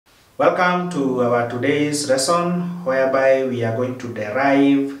Welcome to our today's lesson whereby we are going to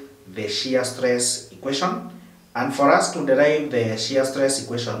derive the shear stress equation. And for us to derive the shear stress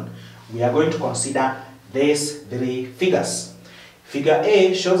equation, we are going to consider these three figures. Figure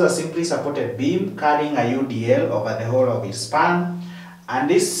A shows a simply supported beam carrying a UDL over the whole of its span. And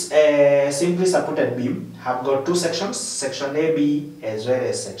this simply supported beam have got two sections, section AB as well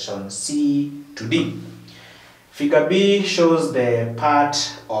as section C to D. Figure B shows the part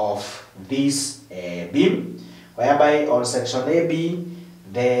of this beam, whereby on section AB,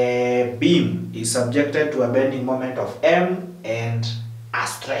 the beam is subjected to a bending moment of M and a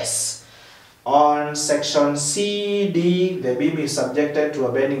stress. On section CD, the beam is subjected to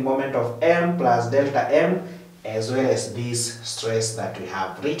a bending moment of M plus delta M, as well as this stress that we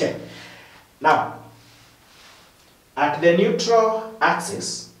have written. Now, at the neutral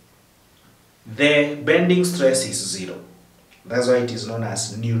axis, the bending stress is 0. That's why it is known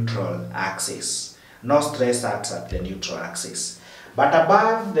as neutral axis. No stress acts at the neutral axis. But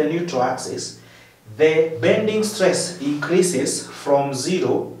above the neutral axis, the bending stress increases from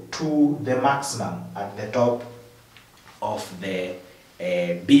 0 to the maximum at the top of the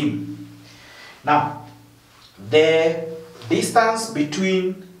beam. Now, the distance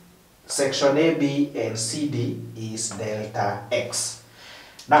between section AB and CD is delta x.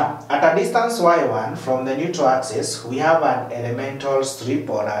 Now, at a distance y1 from the neutral axis, we have an elemental strip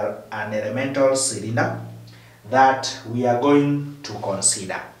or an elemental cylinder that we are going to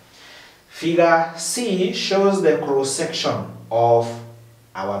consider. Figure C shows the cross-section of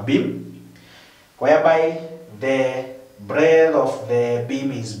our beam, whereby the breadth of the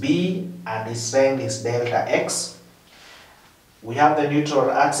beam is B and its length is delta x. We have the neutral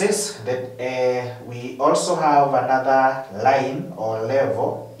axis, that we also have another line or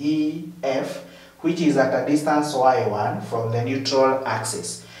level EF, which is at a distance y1 from the neutral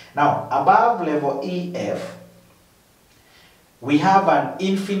axis. Now, above level EF, we have an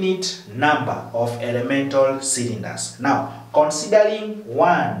infinite number of elemental cylinders. Now, considering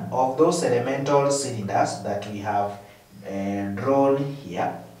one of those elemental cylinders that we have drawn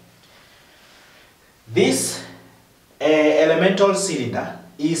here, this elemental cylinder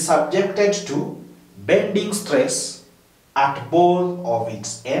is subjected to bending stress at both of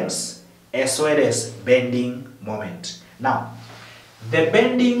its ends as well as bending moment. Now, the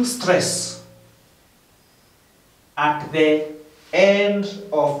bending stress at the end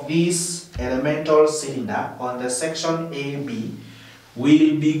of this elemental cylinder on the section AB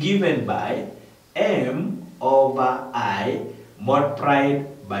will be given by M over I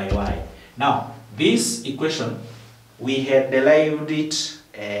multiplied by Y. Now, this equation, we had derived it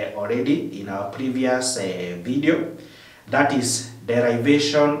already in our previous video. That is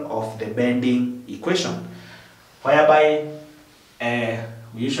derivation of the bending equation, whereby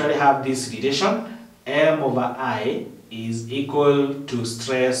we usually have this relation: M over I is equal to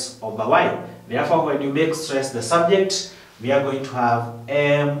stress over Y. Therefore, when you make stress the subject, we are going to have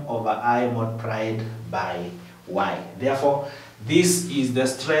M over I multiplied by Y. Therefore, this is the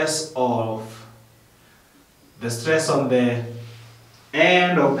stress on the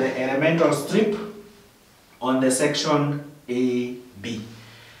end of the elemental strip on the section AB.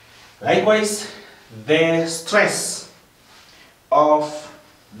 Likewise, the stress of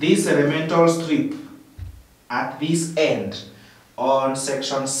this elemental strip at this end on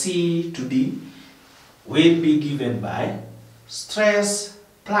section C to D will be given by stress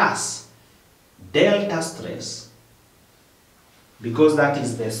plus delta stress, because that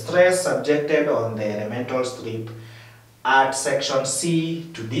is the stress subjected on the elemental strip at section C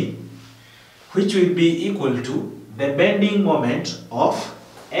to D, which will be equal to the bending moment of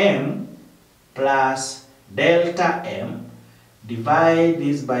M plus delta M, divide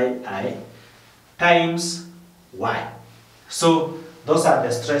this by I, times Y. So those are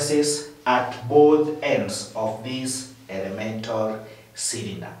the stresses at both ends of this elemental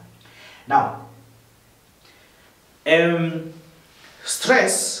cylinder. Now,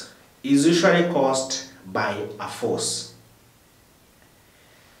 stress is usually caused by a force.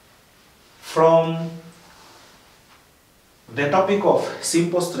 From the topic of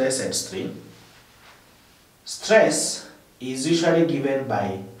simple stress and strain, stress is usually given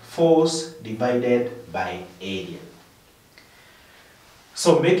by force divided by area.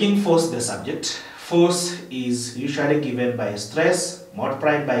 So, making force the subject, force is usually given by stress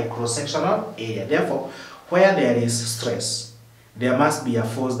multiplied by cross-sectional area. Therefore, where there is stress, there must be a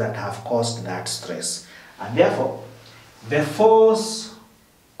force that have caused that stress. And therefore, the force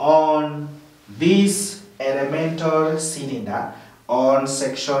on this elemental cylinder on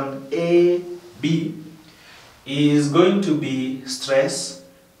section AB is going to be stress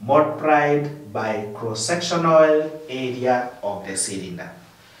multiplied by cross-sectional area of the cylinder.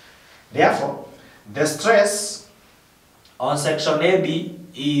 Therefore, the stress on section AB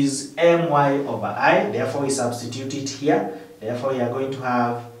is my over I, therefore we substitute it here. Therefore, we are going to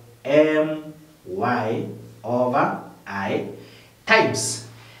have my over I times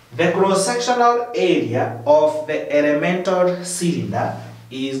the cross-sectional area of the elemental cylinder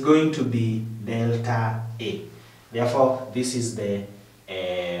is going to be delta A. Therefore, this is the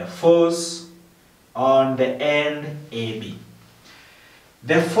force on the end AB.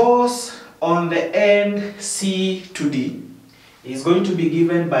 The force on the end C to D is going to be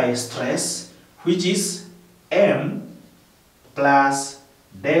given by stress, which is M plus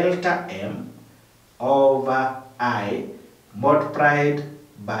delta M over I multiplied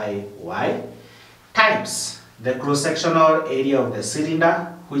by Y times the cross-sectional area of the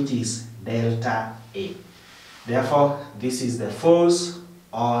cylinder, which is delta A. Therefore, this is the force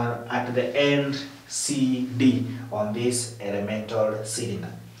at the end CD on this elemental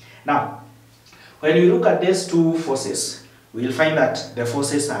cylinder. Now, when we look at these two forces, we will find that the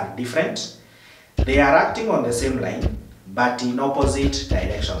forces are different. They are acting on the same line, but in opposite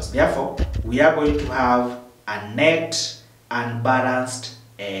directions. Therefore, we are going to have a net unbalanced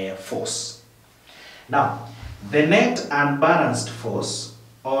force. Now, the net unbalanced force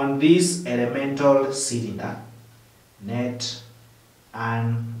on this elemental cylinder, net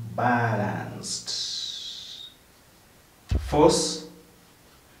unbalanced force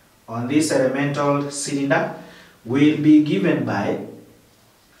on this elemental cylinder will be given by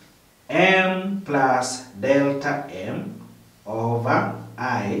M plus delta M over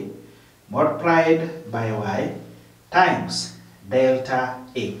I multiplied by Y times delta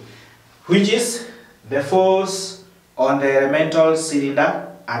A, which is the force on the elemental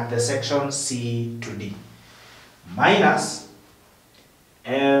cylinder at the section C to D, minus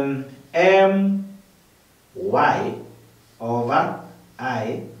My over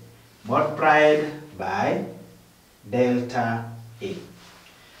I multiplied by delta A.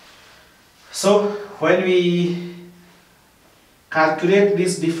 So when we calculate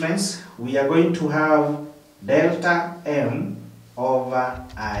this difference, we are going to have delta M over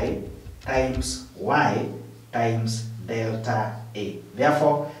I times Y times delta A.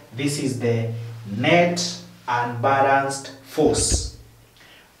 Therefore, this is the net unbalanced force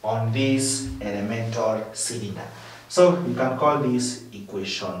on this elemental cylinder. So you can call this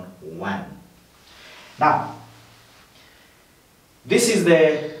equation 1. Now, this is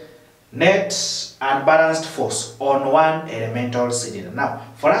the net unbalanced force on one elemental cylinder. Now,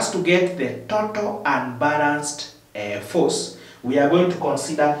 for us to get the total unbalanced force, we are going to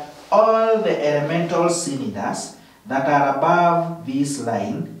consider all the elemental cylinders that are above this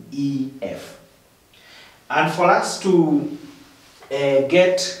line EF. And for us to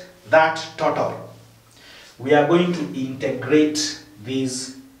get that total, we are going to integrate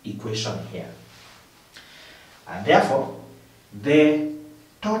this equation here. And therefore, the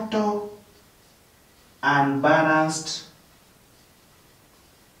total unbalanced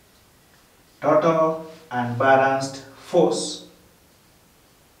force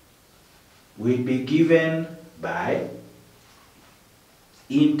will be given by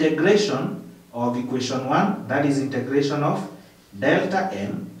integration of equation 1, that is integration of delta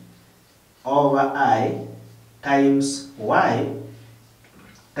M over I times Y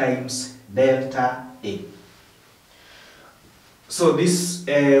times delta A. So this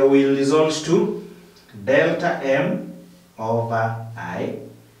will result to delta M over I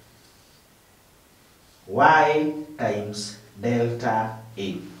Y times delta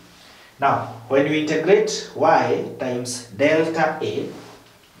A. Now, when we integrate Y times delta A,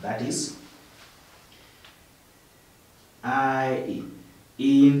 that is I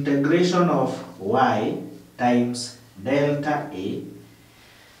integration of Y times delta A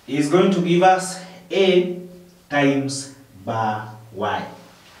is going to give us A times bar Y.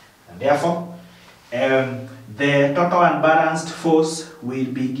 And therefore, the total unbalanced force will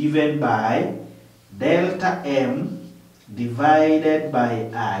be given by delta M divided by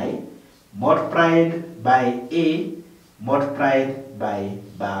I multiplied by A multiplied by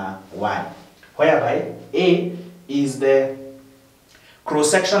bar Y, whereby A is the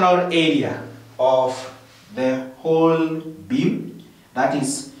cross-sectional area of the whole beam, that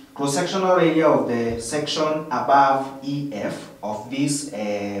is cross-sectional area of the section above EF of this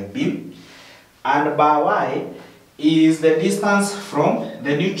beam, and bar Y is the distance from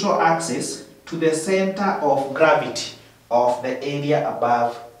the neutral axis to the center of gravity of the area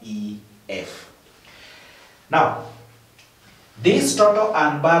above EF. Now, this total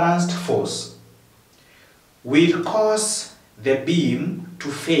unbalanced force will cause the beam to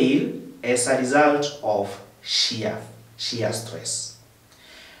fail as a result of shear stress.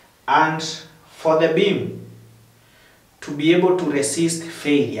 And for the beam to be able to resist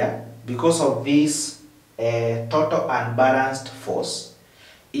failure because of this total unbalanced force,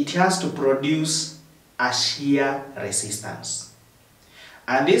 it has to produce a shear resistance.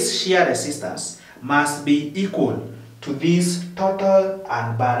 And this shear resistance must be equal to this total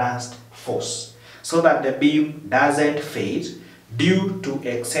unbalanced force so that the beam doesn't fail due to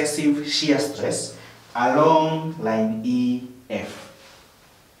excessive shear stress along line EF.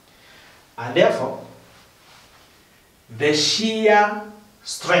 And therefore, the shear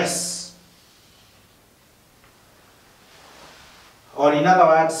stress, or in other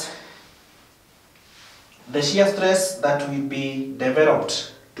words, the shear stress that will be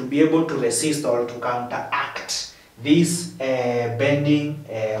developed to be able to resist or to counteract this bending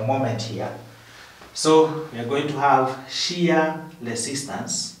moment here. So we are going to have shear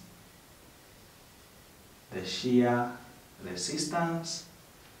resistance. The shear resistance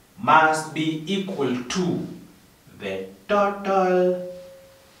must be equal to the total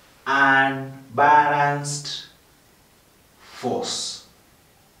unbalanced force.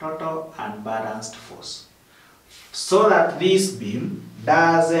 Total unbalanced force. So that this beam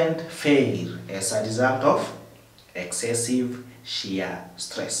doesn't fail as a result of excessive shear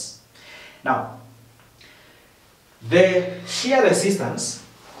stress. Now, the shear resistance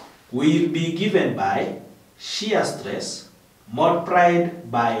will be given by shear stress multiplied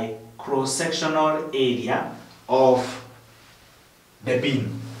by cross-sectional area of the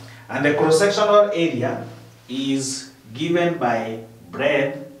beam. And the cross-sectional area is given by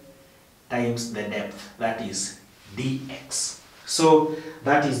breadth times the depth, that is dx. So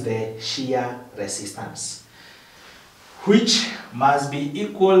that is the shear resistance, which must be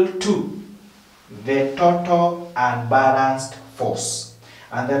equal to the total unbalanced force.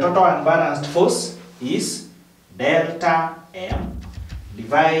 And the total unbalanced force is delta M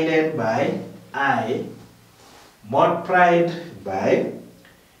divided by I multiplied by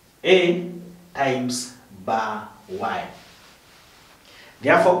A times bar Y.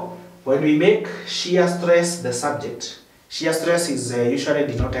 Therefore, when we make shear stress the subject, shear stress is usually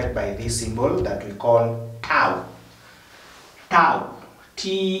denoted by this symbol that we call tau. Tau.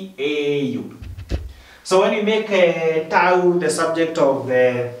 T-A-U. So when we make tau the subject of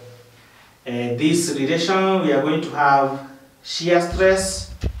this relation, we are going to have shear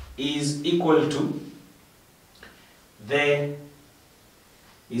stress is equal to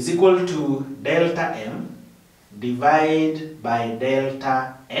delta M divided by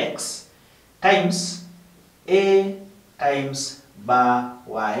delta X times A times bar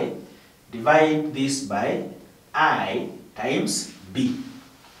Y, divide this by I times B.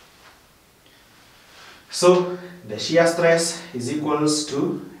 So the shear stress is equals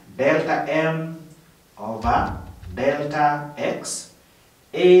to delta M over delta X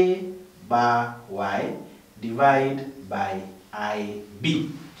A bar Y divided by IB.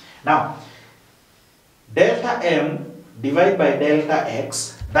 Now, delta M divided by delta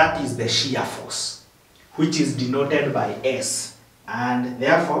X, that is the shear force, which is denoted by S. And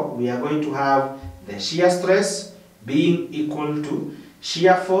therefore, we are going to have the shear stress being equal to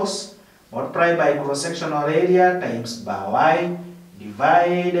shear force multiplied by cross-sectional area times bar Y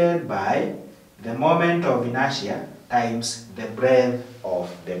divided by the moment of inertia times the breadth of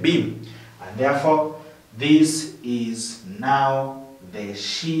the beam. And therefore, this is now the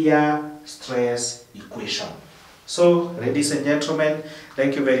shear stress equation. So, ladies and gentlemen,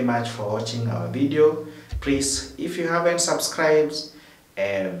 thank you very much for watching our video. Please, if you haven't subscribed,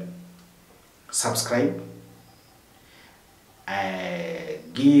 subscribe.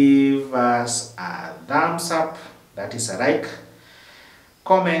 Give us a thumbs up, that is a like,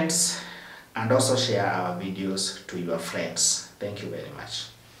 comments, and also share our videos to your friends. Thank you very much.